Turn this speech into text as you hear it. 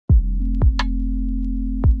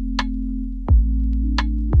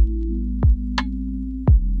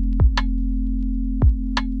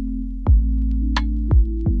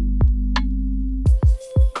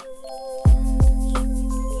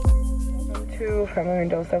to Family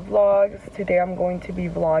Mendoza Vlogs. Today I'm going to be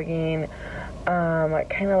vlogging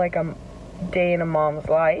kind of like a day in a mom's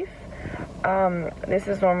life. This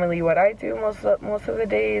is normally what I do most of the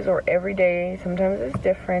days, or every day. Sometimes it's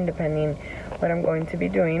different depending what I'm going to be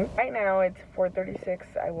doing. Right now it's 4:36.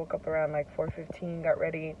 I woke up around like 4:15, got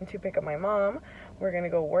ready to pick up my mom. We're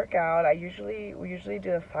gonna go work out. We usually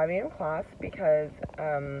do the 5 a.m. class because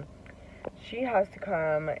she has to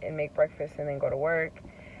come and make breakfast and then go to work,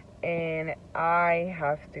 and I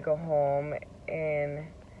have to go home, and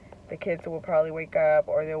the kids will probably wake up,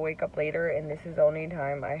 or they'll wake up later, and this is the only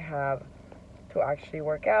time I have to actually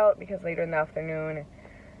work out because later in the afternoon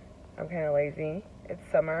I'm kind of lazy. It's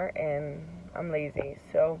summer and I'm lazy,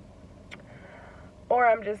 so, or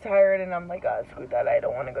I'm just tired and I'm like, oh, screw that, I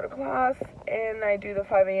don't want to go to class, and I do the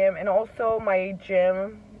 5 a.m. And also my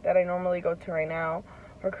gym that I normally go to right now,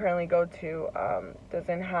 or currently go to,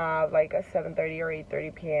 doesn't have like a 7:30 or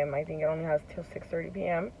 8:30 p.m. I think it only has till 6:30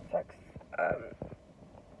 p.m. Sucks.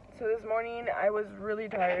 So this morning I was really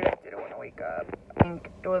tired. I didn't want to wake up. I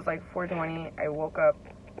think it was like 4:20. I woke up,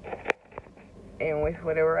 and with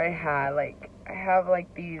whatever I had, like, I have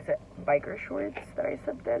like these biker shorts that I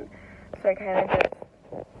slept in, so I kind of just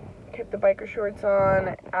kept the biker shorts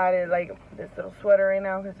on, added like this little sweater right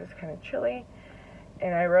now because it's kind of chilly,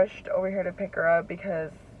 and I rushed over here to pick her up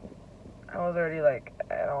because I was already like,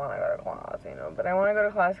 I don't want to go to class, you know, but I want to go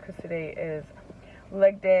to class because today is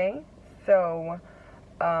leg day. So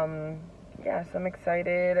yeah, so I'm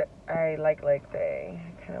excited. I like leg day.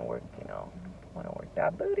 I kind of work, you know, want to work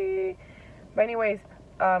that booty. But anyways,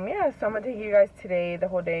 yeah, so I'm going to take you guys today, the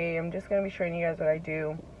whole day. I'm just going to be showing you guys what I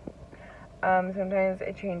do. Sometimes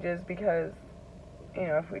it changes because, you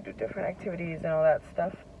know, if we do different activities and all that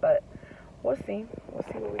stuff, but we'll see. We'll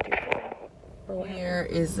see what we do today. Here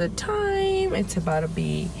is the time. It's about to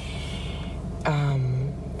be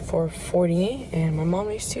 4:40, and my mom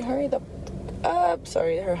needs to hurry up.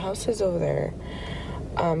 Sorry, her house is over there,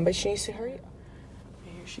 but she needs to hurry up.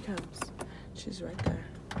 Here she comes. She's right there.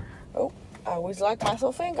 Oh, I always lock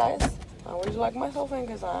myself in, guys. I always lock myself in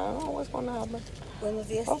because I don't know what's going to happen. Buenos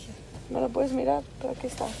días. Oh, no lo puedes mirar, pero aquí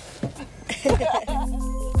está.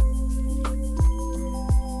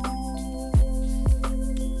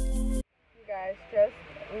 You guys, just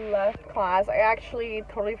left class. I actually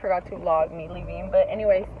totally forgot to vlog me leaving, but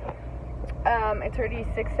anyways, it's already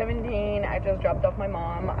 6:17. I just dropped off my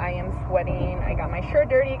mom. I am sweating. I got my shirt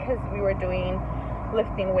dirty because we were doing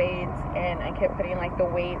lifting weights, and I kept putting like the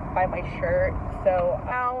weight by my shirt. So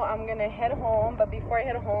now I'm gonna head home, but before I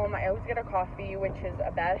head home, I always get a coffee, which is a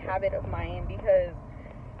bad habit of mine because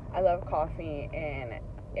I love coffee, and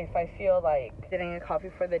if I feel like getting a coffee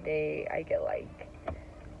for the day, I get like,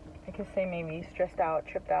 I could say maybe stressed out,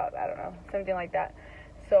 tripped out, I don't know, something like that.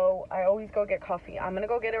 So I always go get coffee. I'm gonna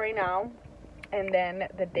go get it right now, and then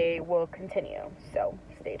the day will continue, so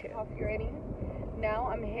stay tuned. Coffee ready? Now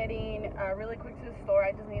I'm heading really quick to the store.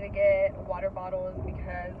 I just need to get water bottles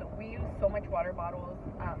because we use so much water bottles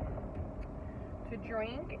to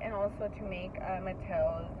drink and also to make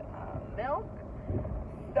Mattel's milk.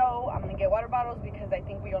 So I'm gonna get water bottles because I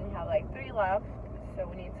think we only have like 3 left. So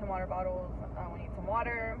we need some water bottles, we need some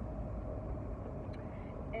water,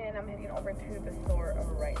 and I'm heading over to the store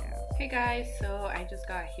right now. Hey guys, so I just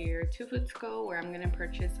got here to Foodsco where I'm gonna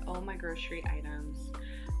purchase all my grocery items.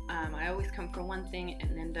 I always come for one thing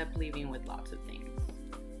and end up leaving with lots of things.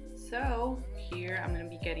 So here I'm gonna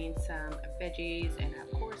be getting some veggies, and of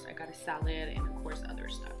course I got a salad, and of course other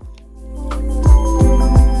stuff.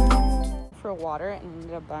 For water, and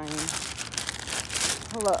ended up buying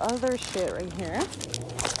a lot of other shit right here.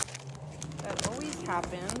 That always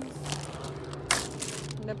happens.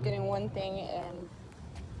 End up getting one thing and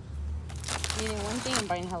eating one thing and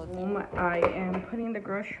buying hella food. I am putting the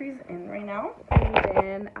groceries in right now, and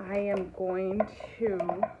then I am going to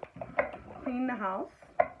clean the house.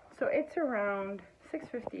 So it's around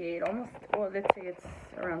 6:58, almost, well, let's say it's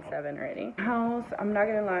around 7 already. House, I'm not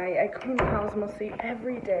gonna lie, I clean the house mostly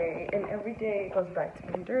every day, and every day it goes back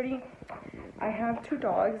to being dirty. I have 2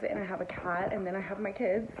 dogs, and I have a cat, and then I have my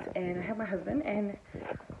kids, and I have my husband, and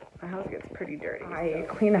my house gets pretty dirty. I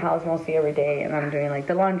clean the house mostly every day, and I'm doing like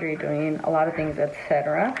the laundry, doing a lot of things,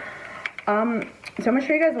 etc. So I'm gonna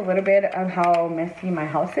show you guys a little bit of how messy my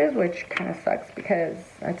house is, which kind of sucks because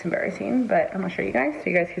that's embarrassing, but I'm gonna show you guys so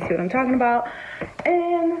you guys can see what I'm talking about,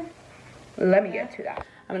 and let me get to that.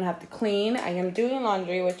 I'm gonna have to clean. I am doing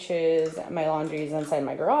laundry, which is, my laundry is inside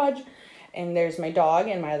my garage, and there's my dog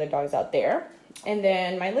and my other dog's out there. And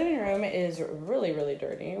then my living room is really, really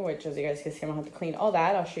dirty, which, as you guys can see, I'm gonna have to clean all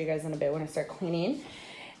that. I'll show you guys in a bit when I start cleaning.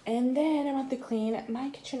 and then I'm about to clean my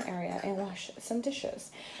kitchen area and wash some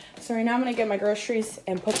dishes. So right now I'm gonna get my groceries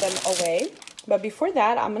and put them away. But before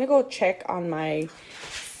that, I'm gonna go check on my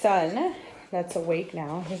son that's awake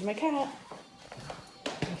now. Here's my cat.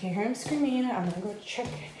 You can hear him screaming. I'm gonna go check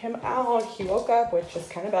him out. He woke up, which is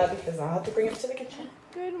kind of bad because I'll have to bring him to the kitchen.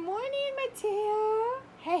 Good morning, Mateo.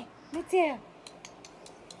 Hey, Mateo.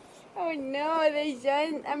 Oh no,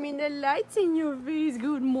 the lights in your face.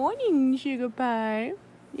 Good morning, sugar pie.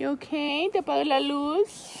 You okay? ¿Te apago la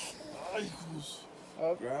luz?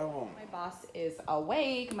 Oh. My boss is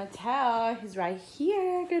awake. Mateo, he's right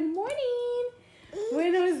here. Good morning.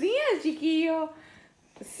 Buenos dias, chiquillo.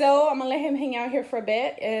 So I'm gonna let him hang out here for a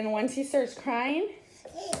bit, and once he starts crying,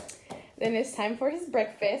 then it's time for his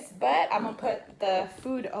breakfast. But I'm gonna put the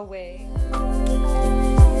food away.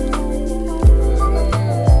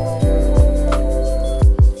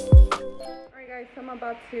 Alright guys, so I'm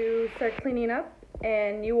about to start cleaning up,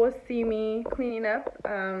 and you will see me cleaning up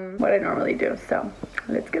what I normally do. So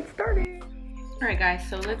let's get started. Alright guys,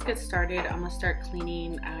 so let's get started. I'm gonna start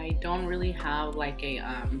cleaning. I don't really have like a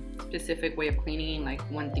specific way of cleaning, like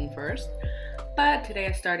one thing first. But today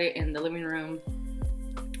I started in the living room.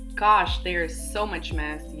 Gosh, there's so much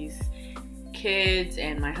mess. These kids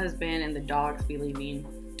and my husband and the dogs be leaving.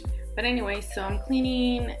 But anyway, so I'm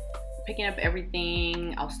cleaning, picking up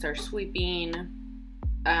everything. I'll start sweeping.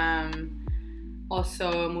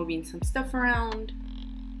 Also moving some stuff around.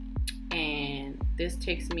 And this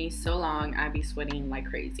takes me so long. I be sweating like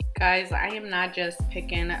crazy. Guys, I am not just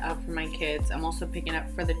picking up for my kids, I'm also picking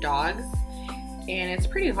up for the dogs. And it's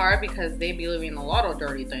pretty hard because they be leaving a lot of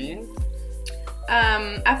dirty things.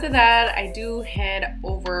 After that, I do head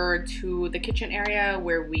over to the kitchen area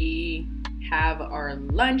where we have our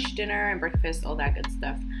lunch, dinner, and breakfast, all that good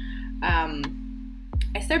stuff.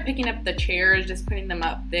 I start picking up the chairs, just putting them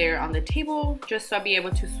up there on the table, just so I'll be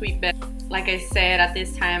able to sweep it. Like I said, at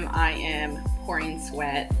this time I am pouring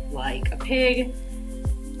sweat like a pig.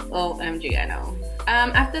 OMG, I know.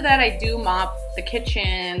 After that, I do mop the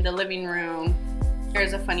kitchen, the living room.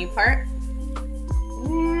 Here's a funny part.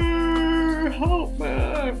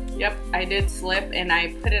 Yep, I did slip, and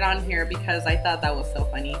I put it on here because I thought that was so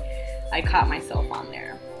funny. I caught myself on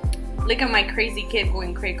there. Look at my crazy kid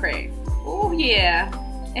going cray cray. Oh yeah.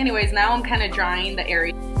 Anyways, now I'm kind of drying the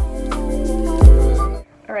area.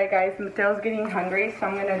 Alright guys, Mateo's getting hungry, so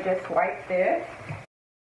I'm gonna just wipe this.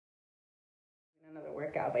 Another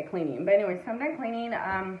workout by cleaning. But anyways, so I'm done cleaning.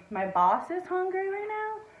 My boss is hungry right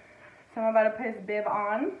now, so I'm about to put his bib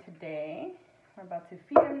on today. We're about to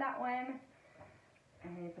feed him that one.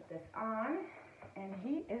 I'm gonna put this on, and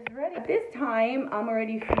he is ready. At this time, I'm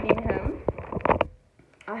already feeding him.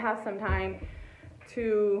 I have some time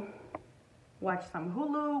to watch some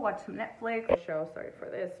Hulu, watch some Netflix. Show, sorry for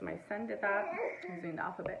this. My son did that. He's doing the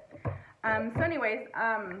alphabet. So anyways,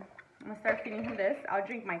 I'm gonna start feeding him this. I'll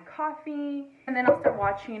drink my coffee, and then I'll start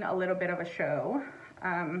watching a little bit of a show.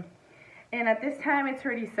 And at this time, it's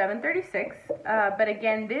already 7:36. But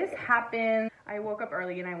again, this happened. I woke up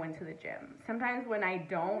early and I went to the gym. Sometimes when I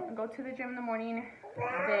don't go to the gym in the morning,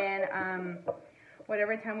 then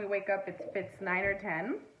whatever time we wake up, if it's 9 or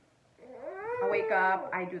 10, I wake up,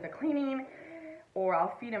 I do the cleaning, or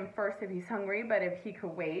I'll feed him first if he's hungry. But if he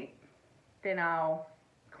could wait, then I'll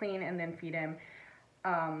clean and then feed him.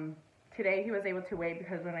 Today he was able to wait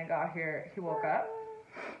because when I got here, he woke up.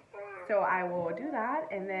 So I will do that,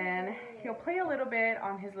 and then he'll play a little bit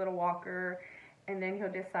on his little walker, and then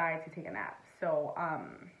he'll decide to take a nap. So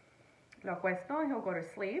lo acuesto, and he'll go to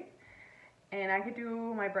sleep, and I could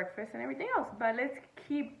do my breakfast and everything else. But let's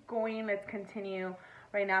keep going. Let's continue.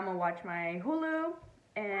 Right now I'm gonna watch my Hulu,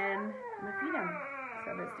 and I'm gonna feed him.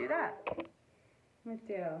 So let's do that.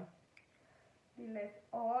 Mateo, diles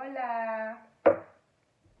hola.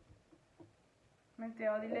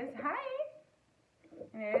 Mateo, diles hi.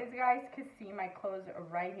 And as you guys can see, my clothes are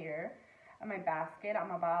right here in my basket.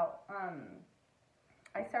 I'm about,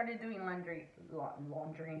 I started doing laundry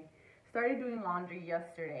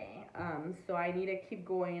yesterday. So I need to keep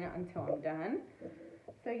going until I'm done.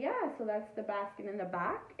 So yeah, so that's the basket in the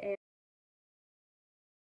back. And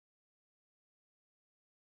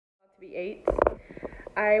about to be 8.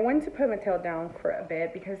 I went to put Mateo down for a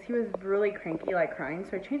bit because he was really cranky, like crying.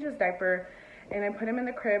 So I changed his diaper, and I put him in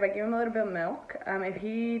the crib. I give him a little bit of milk. If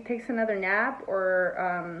he takes another nap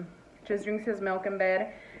or just drinks his milk in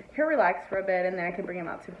bed, he'll relax for a bit, and then I can bring him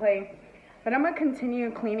out to play. But I'm gonna continue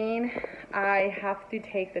cleaning. I have to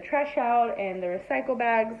take the trash out and the recycle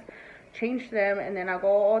bags, change them, and then I'll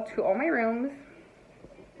go to all my rooms,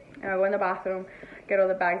 and I'll go in the bathroom, get all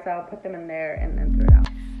the bags out, put them in there, and then throw it out.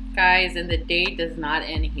 Guys, and the day does not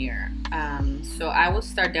end here. So I will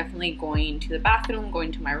start definitely going to the bathroom,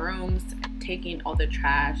 going to my rooms, taking all the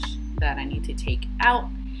trash that I need to take out,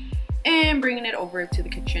 and bringing it over to the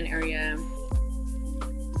kitchen area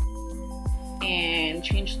and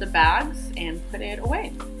change the bags and put it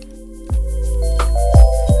away.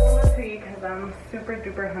 Because I'm super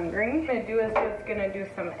duper hungry. What I'm gonna do is just gonna do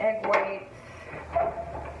some egg whites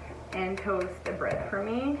and toast the bread for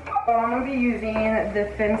me. So I'm gonna be using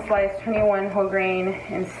the thin sliced 21 whole grain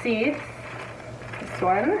and seeds. This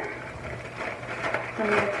one. I'm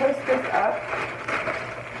gonna toast this up,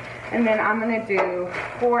 and then I'm gonna do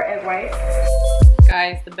 4 egg whites.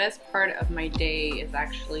 Guys, the best part of my day is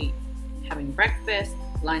actually having breakfast,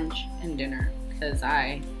 lunch, and dinner because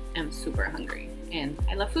I am super hungry and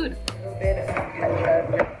I love food. A little bit of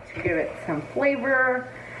ketchup to give it some flavor,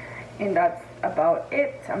 and that's about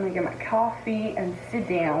it. I'm gonna get my coffee and sit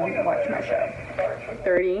down and watch my show.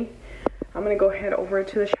 30. I'm gonna go head over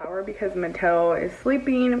to the shower because Mattel is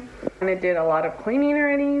sleeping, and I did a lot of cleaning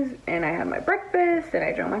already, and I had my breakfast and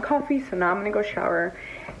I drank my coffee, so now I'm gonna go shower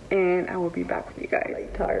and I will be back with you guys. I'm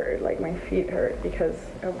tired, like my feet hurt because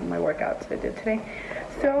of my workouts I did today.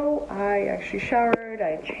 So I actually showered,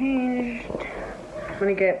 I changed. I'm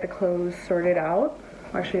gonna get the clothes sorted out.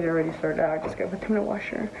 Actually, they're already sorted out. I just gotta put them in the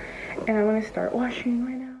washer, and I'm gonna start washing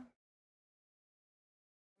right now.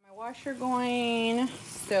 My washer going.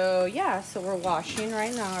 So yeah, so we're washing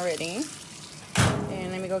right now already.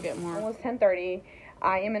 And let me go get more. Almost 10:30.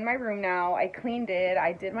 I am in my room now. I cleaned it.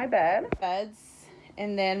 I did my beds.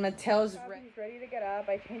 And then Mattel's ready to get up.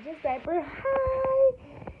 I changed his diaper. Hi!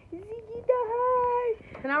 Ziggy, hi!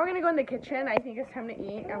 So now we're gonna go in the kitchen. I think it's time to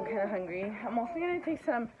eat. I'm kind of hungry. I'm also gonna take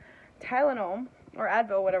some Tylenol or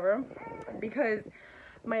Advil, whatever, because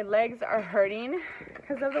my legs are hurting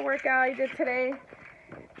because of the workout I did today.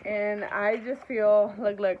 And I just feel,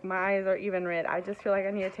 look, my eyes are even red. I just feel like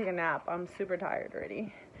I need to take a nap. I'm super tired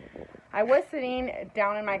already. I was sitting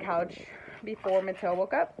down on my couch before Mattel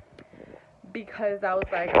woke up, because I was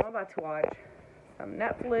like, I'm about to watch some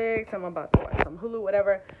Netflix, I'm about to watch some Hulu,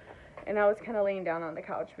 whatever. And I was kind of laying down on the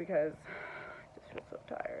couch because I just feel so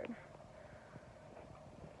tired.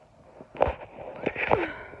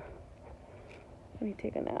 Let me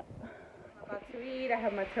take a nap. I'm about to eat. I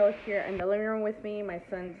have Mattel here in the living room with me. My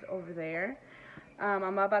son's over there.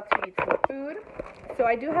 I'm about to eat some food. So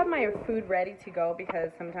I do have my food ready to go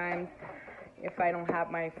because sometimes if I don't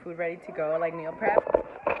have my food ready to go, like meal prep,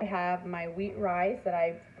 I have my wheat rice that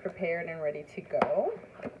I've prepared and ready to go.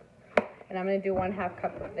 And I'm going to do 1/2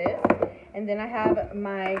 cup of this. And then I have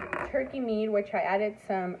my turkey meat, which I added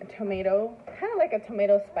some tomato, kind of like a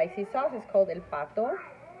tomato spicy sauce. It's called El Pato.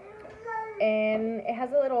 And it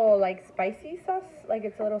has a little like spicy sauce, like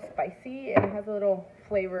it's a little spicy, and it has a little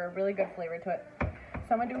flavor, really good flavor to it.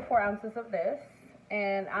 So I'm going to do 4 ounces of this.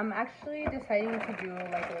 And I'm actually deciding to do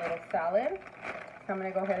like a little salad. So I'm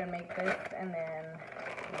going to go ahead and make this, and then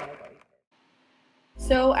I'm going to go eat it.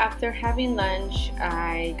 So after having lunch,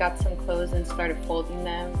 I got some clothes and started folding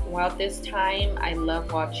them. While this time, I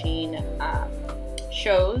love watching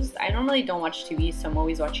shows. I normally don't watch TV, so I'm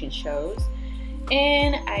always watching shows.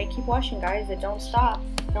 And I keep watching, guys. It don't stop.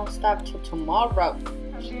 Don't stop till tomorrow. What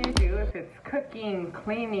I'm going to do, if it's cooking,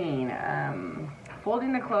 cleaning,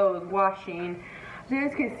 folding the clothes, washing. As you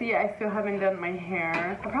guys can see, I still haven't done my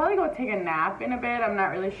hair. I'll probably go take a nap in a bit. I'm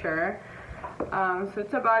not really sure. So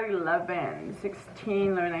it's about 11,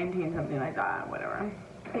 16, 11, 19, something like that, whatever.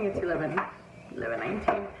 I think it's 11,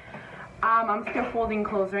 19. I'm still folding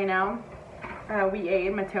clothes right now. We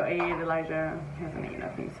ate, Mateo ate, Elijah hasn't eaten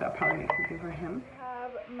nothing, so I'll probably make something for him. I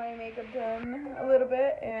have my makeup done a little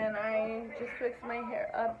bit, and I just fixed my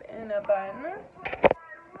hair up in a bun.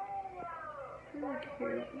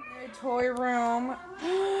 Cute. Toy room.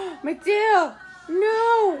 Mateo!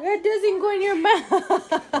 No! That doesn't go in your mouth!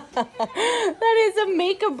 That is a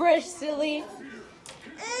makeup brush, silly.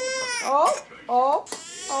 Oh.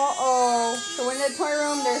 So we're in the toy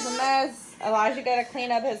room. There's a mess. Elijah got to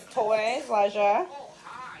clean up his toys. Elijah.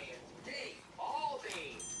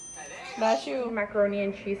 That's you. Macaroni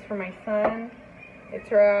and cheese for my son.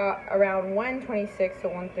 It's around 1:26 to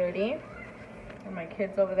 1:30. And my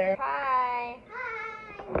kids over there. Hi.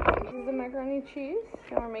 This is the macaroni and cheese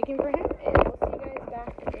that we're making for him. And we'll see you guys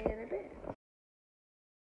back in a bit.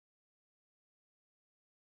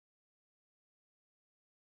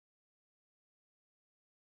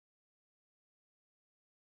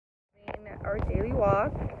 Our daily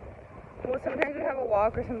walk. Well, sometimes we have a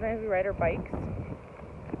walk or sometimes we ride our bikes.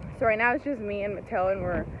 So right now it's just me and Mattel, and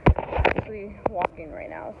we're actually walking right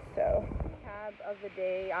now. So, tab of the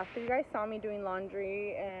day. After you guys saw me doing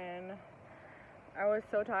laundry and I was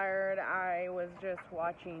so tired. I was just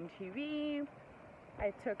watching TV.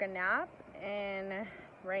 I took a nap, and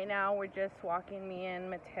right now we're just walking, me and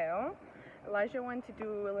Mateo. Elijah went to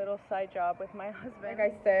do a little side job with my husband. Like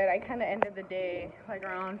I said, I kind of ended the day like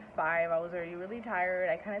around 5. I was already really tired.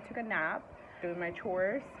 I kind of took a nap doing my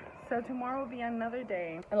chores. So tomorrow will be another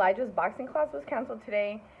day. Elijah's boxing class was canceled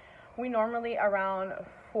today. We normally around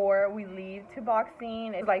 4 we leave to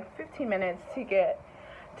boxing. It's like 15 minutes to get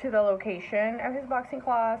to the location of his boxing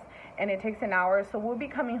class, and it takes an hour, so we'll be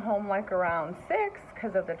coming home like around 6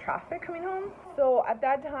 because of the traffic coming home. So at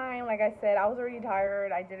that time, like I said, I was already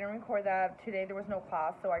tired. I didn't record that. Today there was no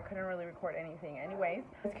class, so I couldn't really record anything anyways.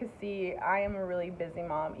 As you can see, I am a really busy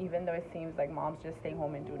mom, even though it seems like moms just stay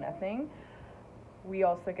home and do nothing. We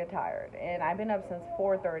also get tired, and I've been up since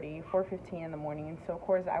 4:30, 4:15 in the morning, and so of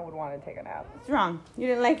course I would want to take a nap. What's wrong? You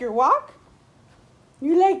didn't like your walk?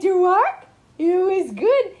 You liked your walk? It was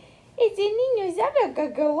good. It's a niño sabe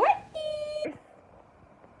cacahuate.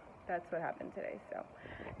 That's what happened today, so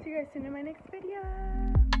see you guys soon in my next video.